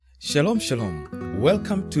Shalom, shalom.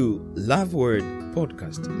 Welcome to Love Word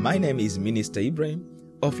Podcast. My name is Minister Ibrahim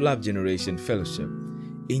of Love Generation Fellowship.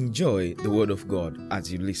 Enjoy the Word of God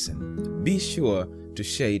as you listen. Be sure to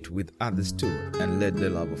share it with others too and let the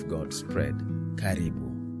love of God spread. Karibu.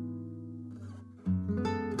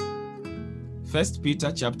 1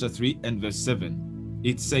 Peter chapter 3 and verse 7.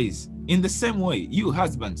 It says, "In the same way, you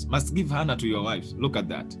husbands must give honor to your wives." Look at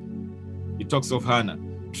that. It talks of Hannah.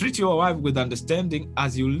 "Treat your wife with understanding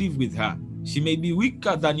as you live with her. She may be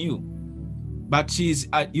weaker than you, but she is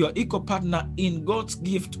your equal partner in God's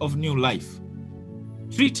gift of new life.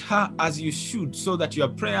 Treat her as you should so that your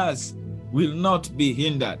prayers will not be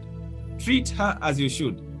hindered." Treat her as you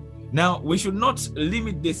should. Now, we should not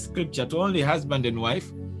limit this scripture to only husband and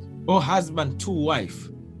wife or husband to wife.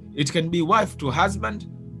 It can be wife to husband,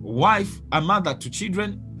 wife, a mother to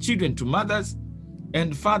children, children to mothers,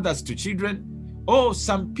 and fathers to children, or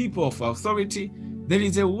some people of authority. There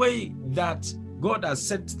is a way that God has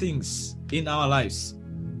set things in our lives.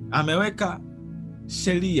 Ameweka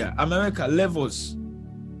sheria, ameweka levels,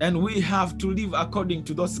 and we have to live according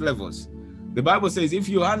to those levels. The Bible says if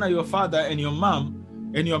you honor your father and your mom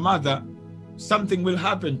and your mother, something will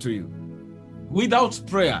happen to you. Without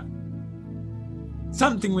prayer,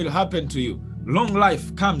 something will happen to you. Long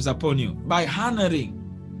life comes upon you by honoring.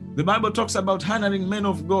 The Bible talks about honoring men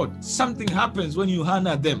of God. Something happens when you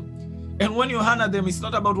honor them. And when you honor them, it's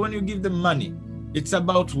not about when you give them money. It's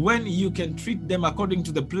about when you can treat them according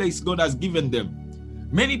to the place God has given them.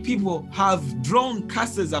 Many people have drawn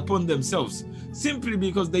curses upon themselves simply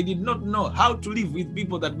because they did not know how to live with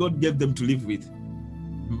people that God gave them to live with.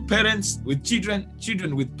 Parents with children,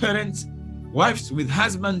 children with parents, wives with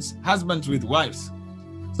husbands, husbands with wives.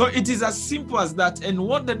 So it is as simple as that. And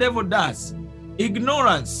what the devil does,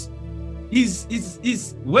 ignorance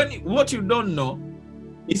is when what you don't know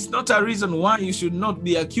is not a reason why you should not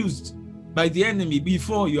be accused by the enemy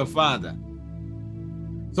before your Father.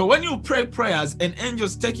 So when you pray prayers and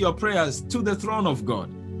angels take your prayers to the throne of God,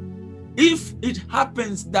 if it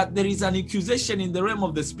happens that there is an accusation in the realm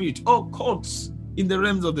of the spirit or courts in the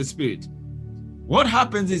realms of the spirit, what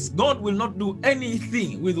happens is God will not do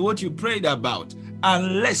anything with what you prayed about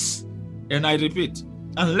unless, and I repeat,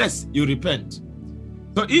 unless you repent.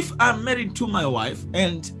 So if I'm married to my wife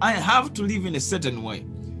and I have to live in a certain way,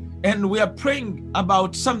 and we are praying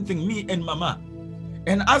about something, me and mama,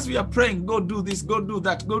 and as we are praying, go do this, go do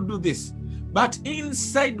that, go do this, but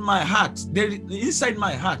inside my heart,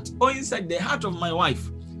 or inside the heart of my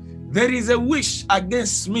wife, there is a wish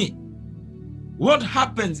against me. What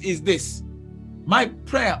happens is this: my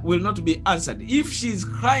prayer will not be answered. If she's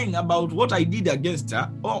crying about what I did against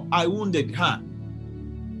her or I wounded her,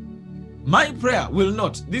 my prayer will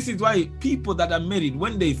not. This is why people that are married,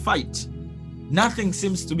 when they fight, nothing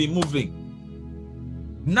seems to be moving.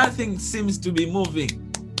 Nothing seems to be moving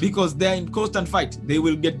because they're in constant fight. They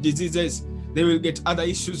will get diseases. They will get other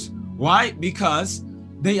issues. Why? Because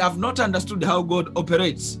they have not understood how God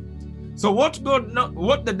operates. So what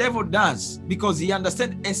the devil does, because he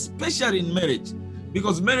understands, especially in marriage,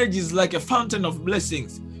 because marriage is like a fountain of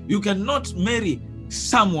blessings. You cannot marry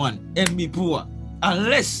someone and be poor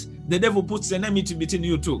unless the devil puts enmity between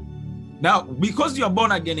you two. Now, because you are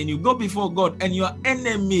born again and you go before God and you are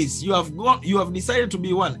enemies, you have decided to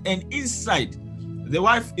be one, and inside the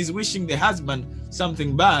wife is wishing the husband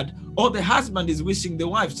something bad, or the husband is wishing the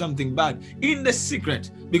wife something bad in the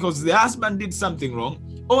secret, because the husband did something wrong,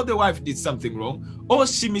 or the wife did something wrong, or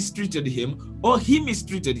she mistreated him, or he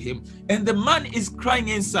mistreated him, and the man is crying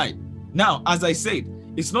inside. Now, as I said,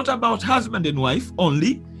 it's not about husband and wife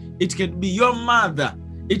only. It can be your mother,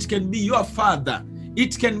 it can be your father,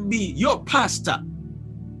 it can be your pastor,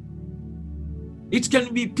 it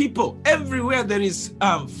can be people. Everywhere there is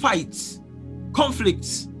fights,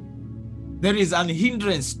 conflicts, there is an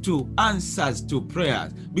hindrance to answers to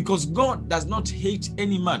prayers, because God does not hate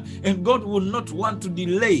any man, and God will not want to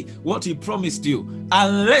delay what he promised you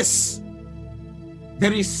unless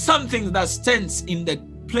there is something that stands in the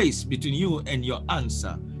place between you and your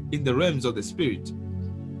answer in the realms of the spirit.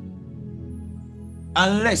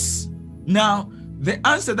 Unless. Now, the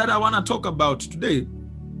answer that I want to talk about today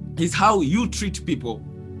is how you treat people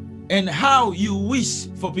and how you wish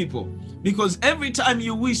for people. Because every time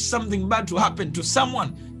you wish something bad to happen to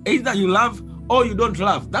someone, either you love or you don't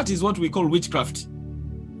love, that is what we call witchcraft.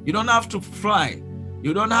 You don't have to fly.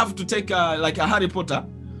 You don't have to take like a Harry Potter.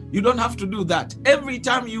 You don't have to do that. Every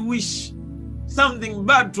time you wish something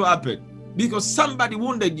bad to happen because somebody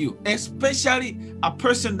wounded you, especially a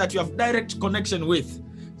person that you have direct connection with,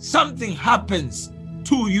 something happens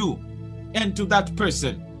to you and to that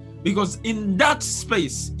person, because in that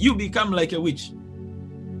space you become like a witch.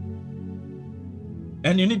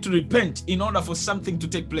 And you need to repent in order for something to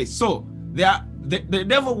take place. So the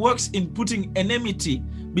devil works in putting enmity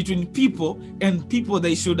between people and people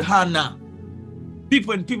they should honor.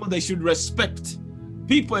 People and people they should respect.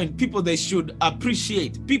 People and people they should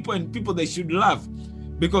appreciate. People and people they should love.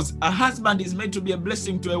 Because a husband is meant to be a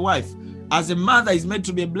blessing to a wife. As a mother is meant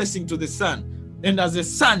to be a blessing to the son. And as a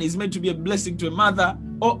son is meant to be a blessing to a mother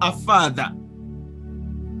or a father.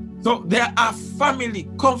 So there are family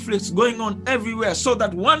conflicts going on everywhere so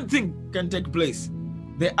that one thing can take place.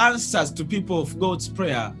 The answers to people of God's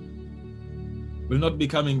prayer will not be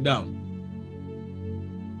coming down.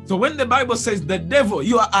 So when the Bible says the devil,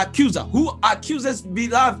 your accuser, who accuses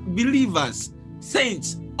believers,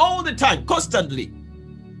 saints, all the time, constantly.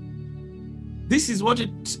 This is what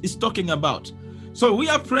it is talking about. So we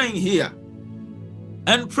are praying here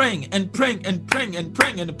and praying and praying and praying and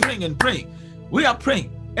praying and praying and praying. We are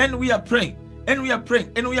praying. And we are praying, and we are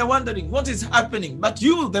praying, and we are wondering what is happening. But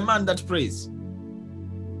you, the man that prays,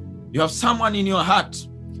 you have someone in your heart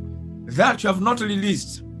that you have not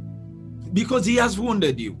released because he has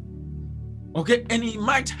wounded you. Okay? And he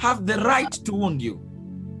might have the right to wound you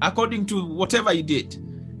according to whatever he did.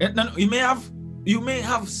 And then you may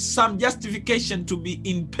have some justification to be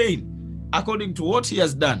in pain according to what he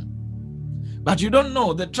has done. But you don't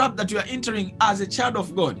know the trap that you are entering as a child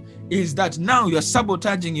of God is that now you are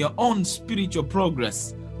sabotaging your own spiritual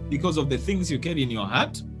progress because of the things you carry in your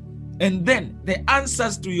heart. And then the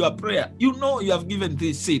answers to your prayer, you know you have given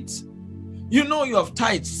these seeds. You know you have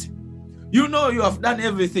tithes. You know you have done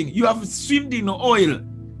everything. You have swimmed in oil.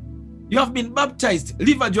 You have been baptized.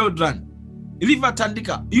 River Jordan, River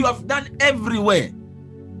Tandika. You have done everywhere.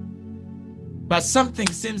 But something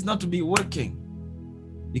seems not to be working.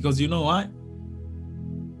 Because you know why?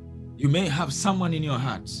 You may have someone in your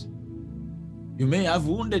heart. You may have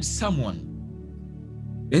wounded someone.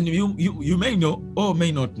 And you may know or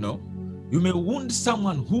may not know. You may wound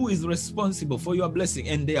someone who is responsible for your blessing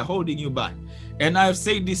and they are holding you back. And I've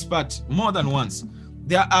said this part more than once.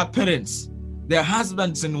 There are parents. There are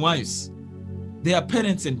husbands and wives. There are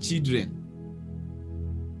parents and children.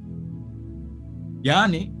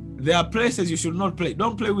 Yani, there are places you should not play.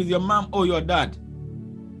 Don't play with your mom or your dad.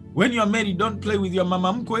 When you're married, don't play with your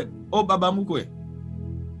mama mkwe or baba mkwe.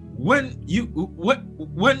 When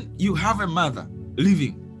you have a mother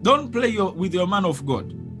living, don't play with your man of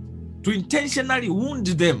God to intentionally wound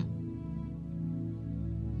them,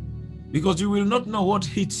 because you will not know what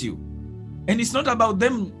hits you. And it's not about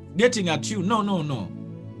them getting at you. No, no, no.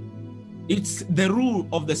 It's the rule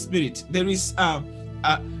of the Spirit. There is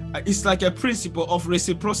it's like a principle of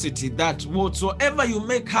reciprocity that whatsoever you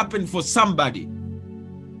make happen for somebody,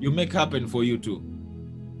 you make happen for you too.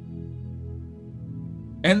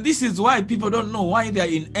 And this is why people don't know why they are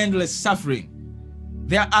in endless suffering.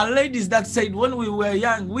 There are ladies that said, when we were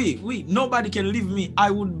young, nobody can leave me.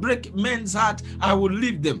 I would break men's heart. I would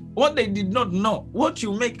leave them. What they did not know, what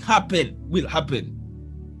you make happen will happen.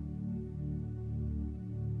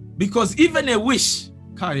 Because even a wish,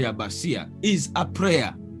 Karia Basia, is a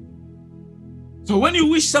prayer. So when you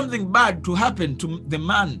wish something bad to happen to the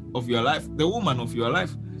man of your life, the woman of your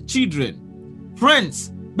life, children,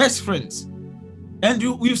 friends, best friends, and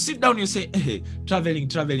you sit down, you say, hey, traveling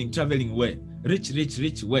where? Rich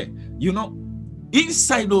where? You know,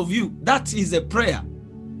 inside of you, that is a prayer.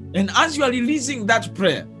 And as you are releasing that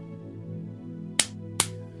prayer,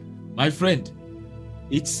 my friend,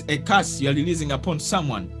 it's a curse you are releasing upon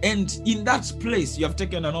someone. And in that place, you have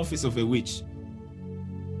taken an office of a witch.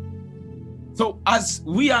 So as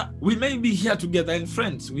we may be here together and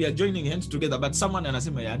friends, we are joining hands together, but someone and I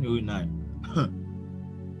say,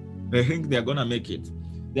 they think they're gonna make it.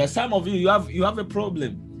 There are some of you, you have a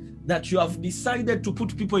problem that you have decided to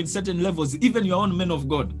put people in certain levels, even your own men of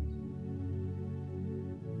God.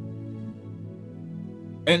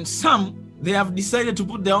 And some, they have decided to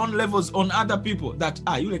put their own levels on other people that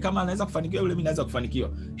yule kama anaweza kufanikiwa, yule mimi naweza kufanikiwa.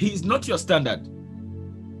 He is not your standard.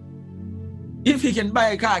 If he can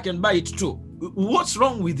buy a car, I can buy it too. What's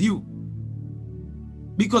wrong with you?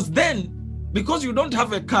 Because you don't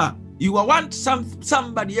have a car, you want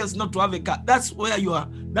somebody else not to have a car. That's where you are.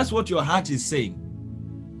 That's what your heart is saying.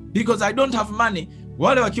 Because I don't have money,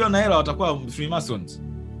 wale wakiwa na hela watakuwa Freemasons.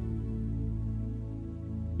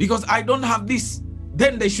 Because I don't have this,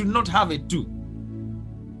 then they should not have it too.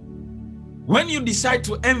 When you decide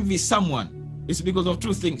to envy someone, it's because of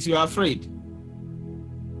two things. You are afraid.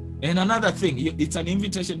 And another thing, it's an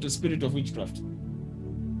invitation to spirit of witchcraft.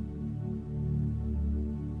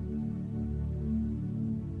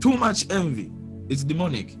 Too much envy, it's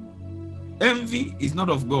demonic. Envy is not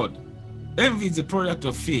of God. Envy is a product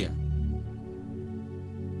of fear.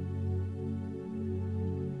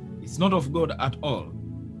 It's not of God at all.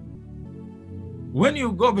 When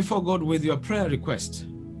you go before God with your prayer request,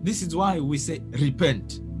 this is why we say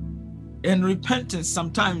repent. And repentance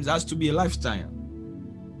sometimes has to be a lifestyle.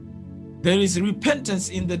 There is repentance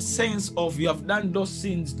in the sense of you have done those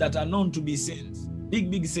sins that are known to be sins,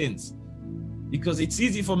 big sins, because it's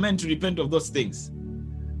easy for men to repent of those things.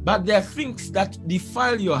 But there are things that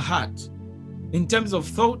defile your heart in terms of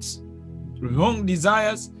thoughts, wrong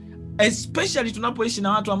desires, especially tunapoishi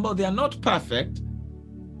na watu ambao they are not perfect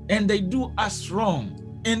and they do us wrong.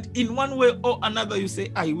 And in one way or another, you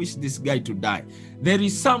say, I wish this guy to die. There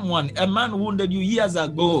is someone, a man wounded you years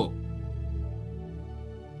ago.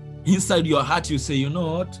 Inside your heart, you say, you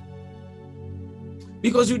know what?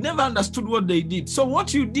 Because you never understood what they did. So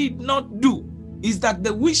what you did not do is that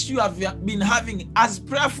the wish you have been having, as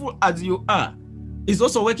prayerful as you are, is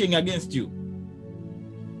also working against you.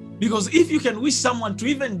 Because if you can wish someone to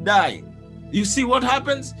even die, you see what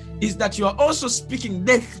happens is that you are also speaking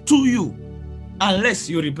death to you unless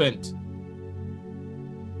you repent.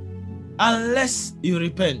 Unless you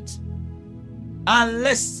repent.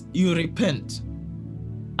 Unless you repent.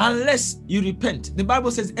 Unless you repent. The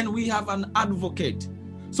Bible says, and we have an advocate.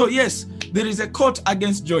 So yes, there is a court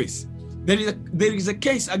against Joyce. There is a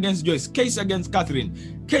case against Joyce, case against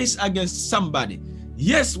Catherine, case against somebody.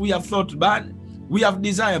 Yes, we have thought bad. We have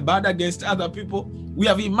desired bad against other people. We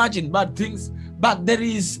have imagined bad things. But there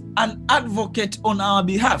is an advocate on our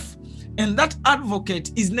behalf. And that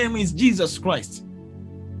advocate, his name is Jesus Christ.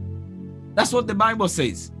 That's what the Bible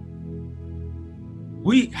says.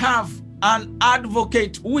 We have an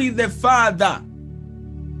advocate with the Father.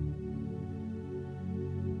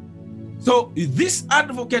 So this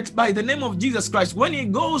advocate by the name of Jesus Christ, when he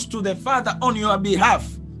goes to the Father on your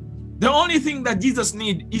behalf, the only thing that Jesus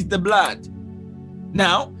needs is the blood.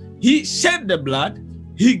 Now, he shed the blood,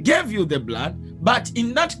 he gave you the blood, but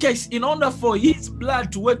in that case, in order for his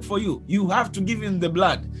blood to work for you, you have to give him the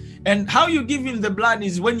blood. And how you give him the blood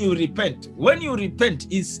is when you repent. When you repent,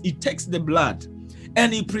 he takes the blood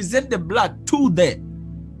and he presents the blood to the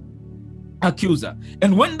accuser.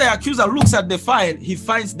 And when the accuser looks at the file, he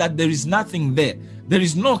finds that there is nothing there. There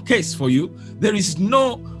is no case for you. There is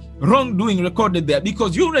no wrongdoing recorded there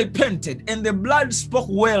because you repented and the blood spoke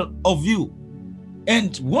well of you.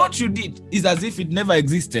 And what you did is as if it never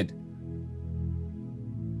existed.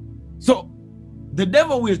 So the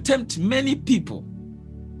devil will tempt many people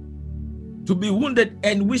to be wounded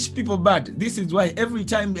and wish people bad. This is why every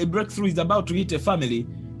time a breakthrough is about to hit a family,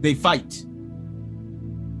 they fight.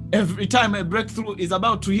 Every time a breakthrough is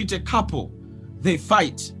about to hit a couple, they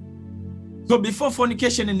fight. So before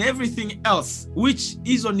fornication and everything else, which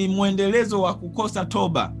is on mwendelezo wa kukosa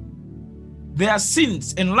toba, there are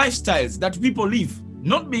sins and lifestyles that people live,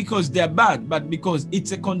 not because they're bad, but because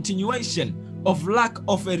it's a continuation of lack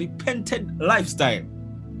of a repented lifestyle.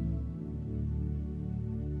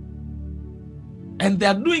 And they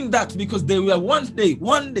are doing that because they were one day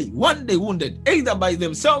wounded, either by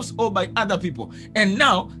themselves or by other people. And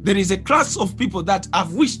now there is a class of people that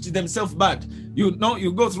have wished themselves bad. You know,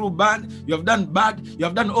 you go through bad, you have done bad, you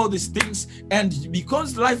have done all these things. And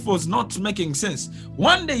because life was not making sense,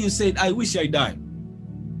 one day you said, I wish I die.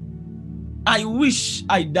 I wish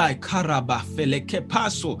I die.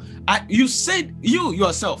 You said, you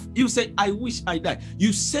yourself, you said, I wish I die.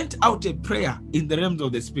 You sent out a prayer in the realms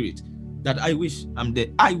of the spirit that I wish I'm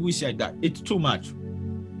dead. I wish I die. It's too much.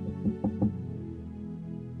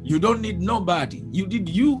 You don't need nobody. You did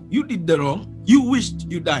the wrong. You wished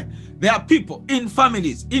you died. There are people in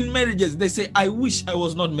families, in marriages, they say, I wish I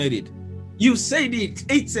was not married. You said it.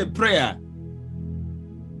 It's a prayer.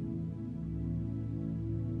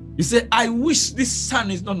 You say, I wish this son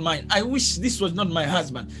is not mine. I wish this was not my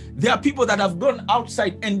husband. There are people that have gone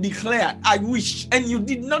outside and declared, I wish. And you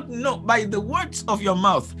did not know by the words of your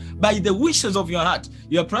mouth, by the wishes of your heart,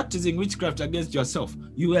 you are practicing witchcraft against yourself.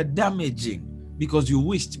 You are damaging because you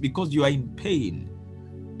wished, because you are in pain.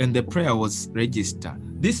 And the prayer was registered.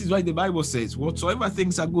 This is why the Bible says, whatsoever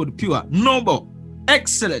things are good, pure, noble,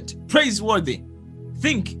 excellent, praiseworthy,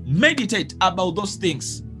 think, meditate about those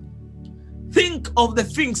things. Think of the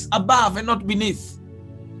things above and not beneath.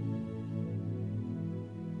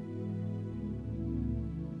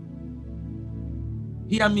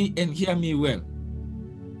 Hear me and hear me well.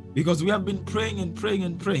 Because we have been praying and praying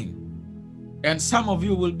and praying. And some of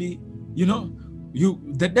you will be,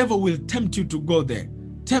 the devil will tempt you to go there.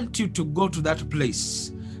 Tempt you to go to that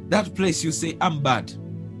place. That place you say, I'm bad.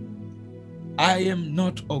 I am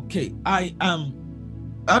not okay. I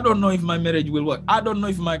don't know if my marriage will work. I don't know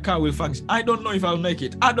if my car will function. I don't know if I'll make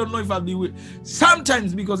it. I don't know if I'll be with.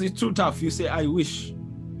 Sometimes because it's too tough, you say, I wish.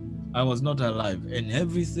 I was not alive. And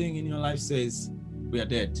everything in your life says we are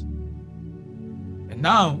dead. And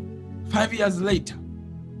now, 5 years later,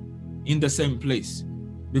 in the same place.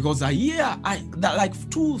 Because a year, that like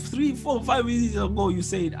 2, 3, 4, 5 years ago, you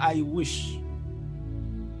said, I wish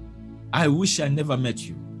I never met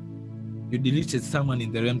you. You deleted someone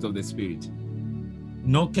in the realms of the spirit.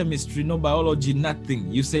 No chemistry, no biology, nothing.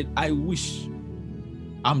 You said, I wish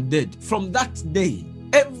I'm dead. From that day,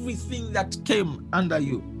 everything that came under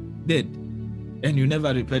you, dead. And you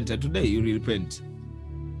never repented. Today, you repent.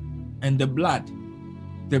 And the blood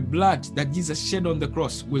that Jesus shed on the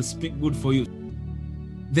cross will speak good for you.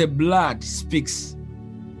 The blood speaks.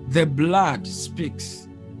 The blood speaks.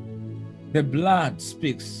 The blood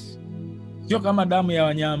speaks. Sio kama damu ya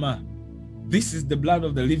wanyama. This is the blood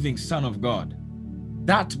of the living Son of God.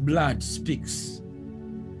 That blood speaks.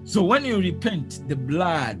 So when you repent, the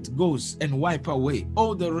blood goes and wipe away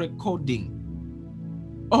all the recording.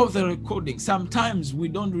 All the recording. Sometimes we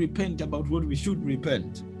don't repent about what we should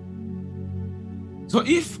repent. So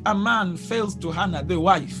if a man fails to honor the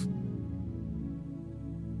wife,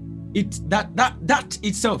 that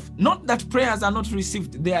itself, not that prayers are not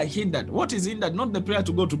received, they are hindered. What is hindered? Not the prayer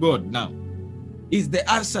to go to God now, is the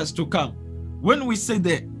answers to come. When we say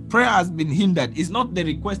the prayer has been hindered, it's not the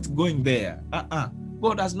request going there.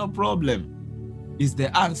 God has no problem. It's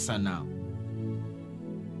the answer now.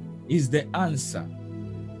 Is the answer.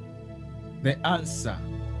 The answer.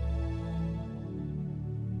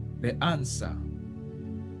 The answer.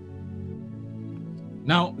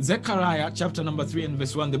 Now, Zechariah chapter number 3 and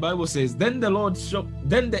verse 1, the Bible says, Then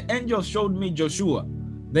the angel showed me Joshua,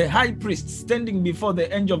 the high priest, standing before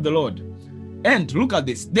the angel of the Lord. And look at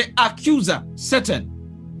this, the accuser, Satan,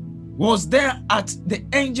 was there at the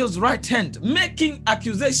angel's right hand, making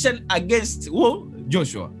accusation against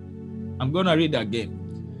Joshua. I'm going to read again.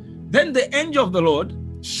 Then the angel of the Lord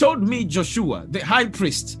showed me Joshua, the high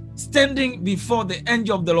priest, standing before the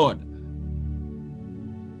angel of the Lord.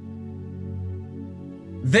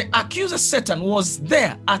 The accuser Satan was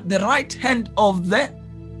there at the right hand of the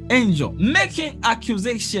angel, making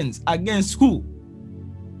accusations against who?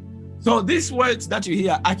 So these words that you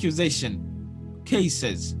hear, accusation,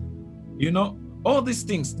 cases, all these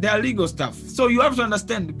things, they are legal stuff. So you have to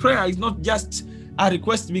understand, prayer is not just a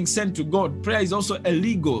request being sent to God. Prayer is also a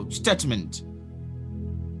legal statement.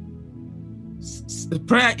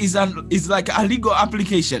 Prayer is like a legal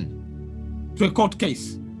application to a court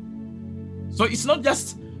case. So it's not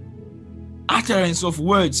just utterance of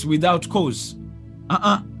words without cause.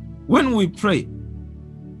 When we pray,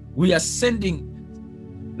 we are sending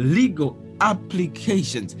legal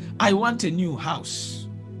applications. I want a new house.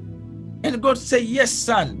 And God say, yes,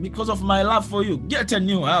 son, because of my love for you, get a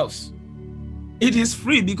new house. It is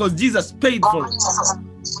free because Jesus paid for it.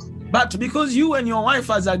 But because you and your wife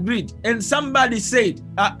has agreed, and somebody said,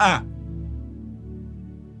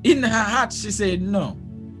 in her heart, she said, no.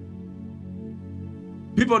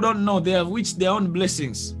 People don't know they have witched their own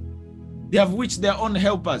blessings. They have witched their own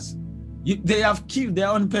helpers. They have killed their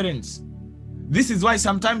own parents. This is why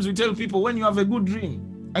sometimes we tell people, when you have a good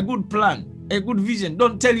dream, a good plan, a good vision,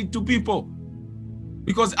 don't tell it to people.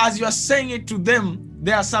 Because as you are saying it to them,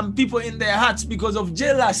 there are some people in their hearts, because of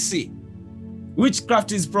jealousy,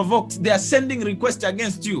 witchcraft is provoked. They are sending requests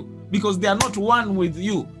against you because they are not one with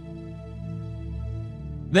you.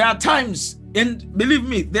 There are times, and believe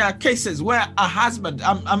me, there are cases where a husband,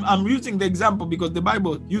 I'm using the example because the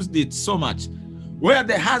Bible used it so much, where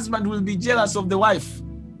the husband will be jealous of the wife.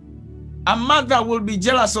 A mother will be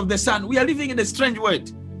jealous of the son. We are living in a strange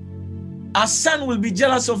world. A son will be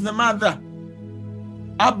jealous of the mother.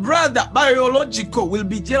 A brother, biological, will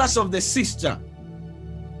be jealous of the sister.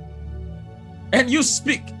 And you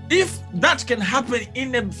speak. If that can happen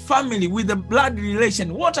in a family with a blood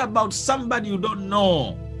relation, what about somebody you don't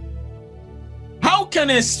know? How can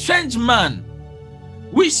a strange man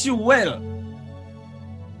wish you well?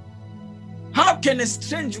 How can a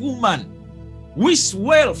strange woman wish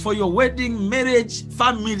well for your wedding, marriage,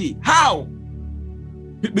 family? How?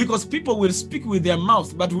 Because people will speak with their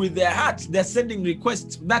mouth, but with their hearts, they're sending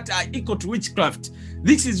requests that are equal to witchcraft.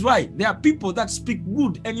 This is why there are people that speak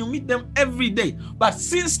good and you meet them every day. But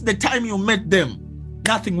since the time you met them,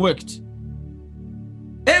 nothing worked.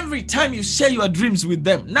 Every time you share your dreams with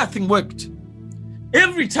them, nothing worked.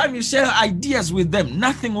 Every time you share ideas with them,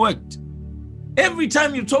 nothing worked. Every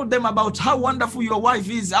time you told them about how wonderful your wife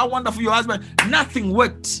is, how wonderful your husband, nothing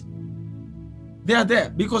worked. They are there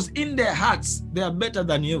because in their hearts, they are better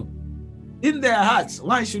than you. In their hearts,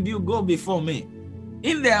 why should you go before me?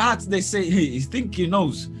 In their hearts, they say, hey, you think he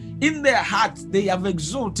knows. In their hearts, they have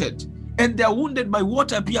exalted and they are wounded by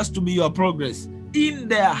what appears to be your progress. in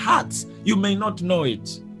their hearts. You may not know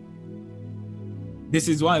it. This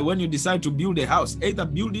is why when you decide to build a house, either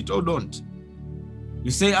build it or don't.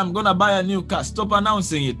 You say, I'm going to buy a new car. Stop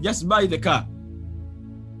announcing it. Just buy the car.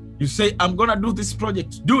 You say, I'm going to do this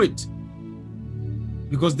project. Do it.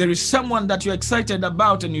 Because there is someone that you're excited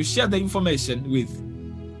about and you share the information with.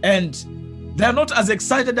 And they're not as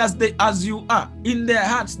excited as you are. In their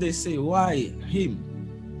hearts, they say, why him?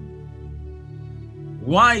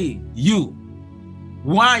 Why you?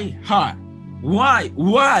 Why her?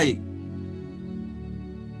 Why?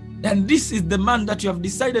 And this is the man that you have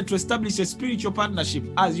decided to establish a spiritual partnership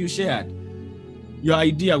as you shared your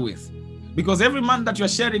idea with. Because every man that you are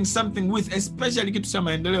sharing something with, especially kitu cha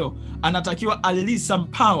maendeleo, anatakiwa release some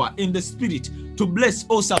power in the spirit to bless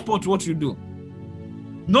or support what you do.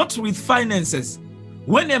 Not with finances.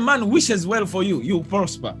 When a man wishes well for you, you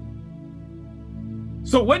prosper.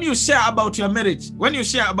 So when you share about your marriage, when you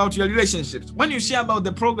share about your relationships, when you share about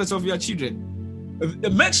the progress of your children,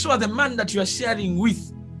 make sure the man that you are sharing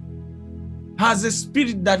with has a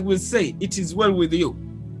spirit that will say, it is well with you.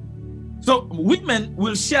 So women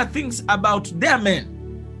will share things about their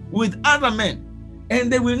men with other men,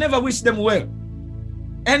 and they will never wish them well.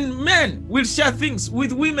 And men will share things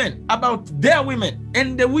with women about their women,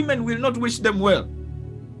 and the women will not wish them well.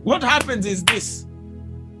 What happens is this: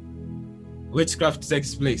 witchcraft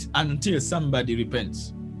takes place until somebody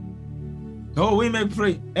repents. Oh, we may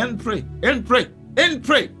pray and pray and pray and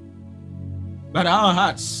pray, but our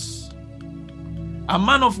hearts, a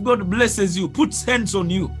man of God blesses you, puts hands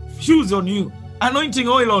on you, shoes on you, anointing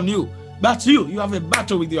oil on you, but you have a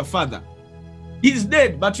battle with your father. He's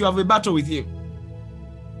dead, but you have a battle with him.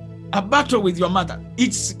 A battle with your mother.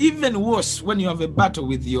 It's even worse when you have a battle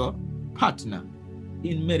with your partner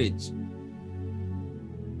in marriage.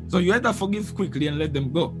 So you either forgive quickly and let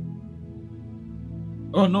them go.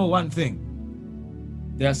 Oh, no, one thing.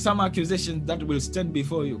 There are some accusations that will stand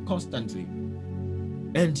before you constantly.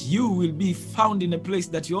 And you will be found in a place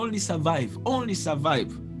that you only survive,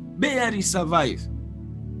 barely survive.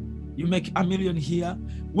 You make $1 million here.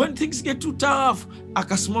 When things get too tough,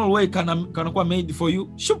 a small way can made for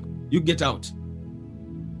you, shoop, you get out.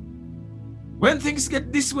 When things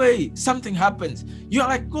get this way, something happens. You are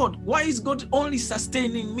like, God, why is God only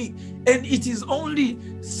sustaining me? And it is only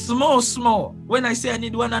small. When I say I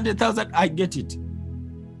need 100,000, I get it.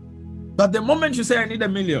 But the moment you say I need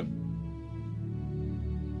 $1 million,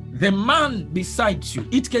 the man beside you,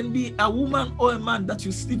 it can be a woman or a man that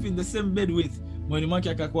you sleep in the same bed with.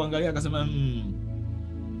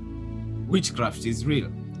 Witchcraft is real.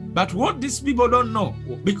 But what these people don't know,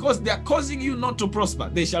 because they are causing you not to prosper,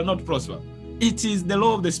 they shall not prosper. It is the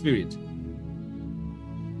law of the spirit.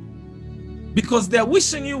 Because they are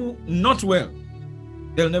wishing you not well,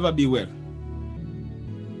 they'll never be well.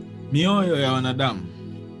 Mioyo ya wanadamu.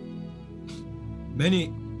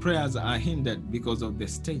 Many prayers are hindered because of the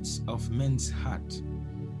states of men's heart.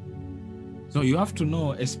 So you have to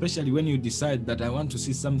know, especially when you decide that I want to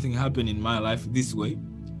see something happen in my life this way,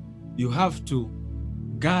 you have to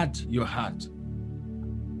guard your heart.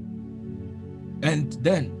 And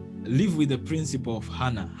then live with the principle of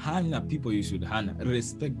Hannah. Hannah, people you should Hannah.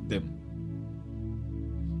 Respect them.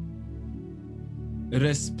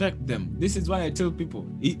 Respect them. This is why I tell people,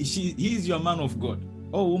 he is your man of God,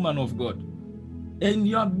 or woman of God. And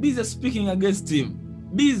you are busy speaking against him.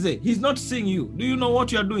 Busy. He's not seeing you. Do you know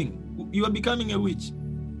what you are doing? You are becoming a witch.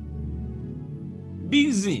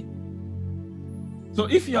 Busy. So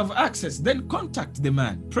if you have access, then contact the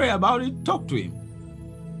man. Pray about it. Talk to him.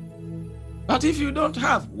 But if you don't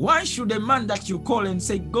have, why should a man that you call and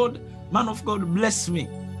say, God, man of God, bless me?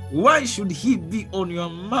 Why should he be on your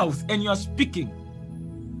mouth and you are speaking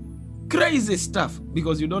crazy stuff?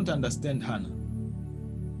 Because you don't understand Hannah.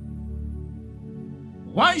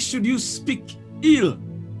 Why should you speak ill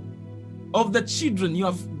of the children you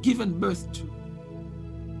have given birth to?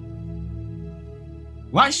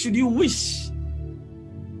 Why should you wish?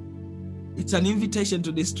 It's an invitation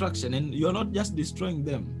to destruction, and you're not just destroying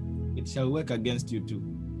them. It shall work against you too.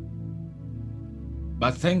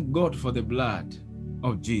 But thank God for the blood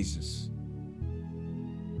of Jesus.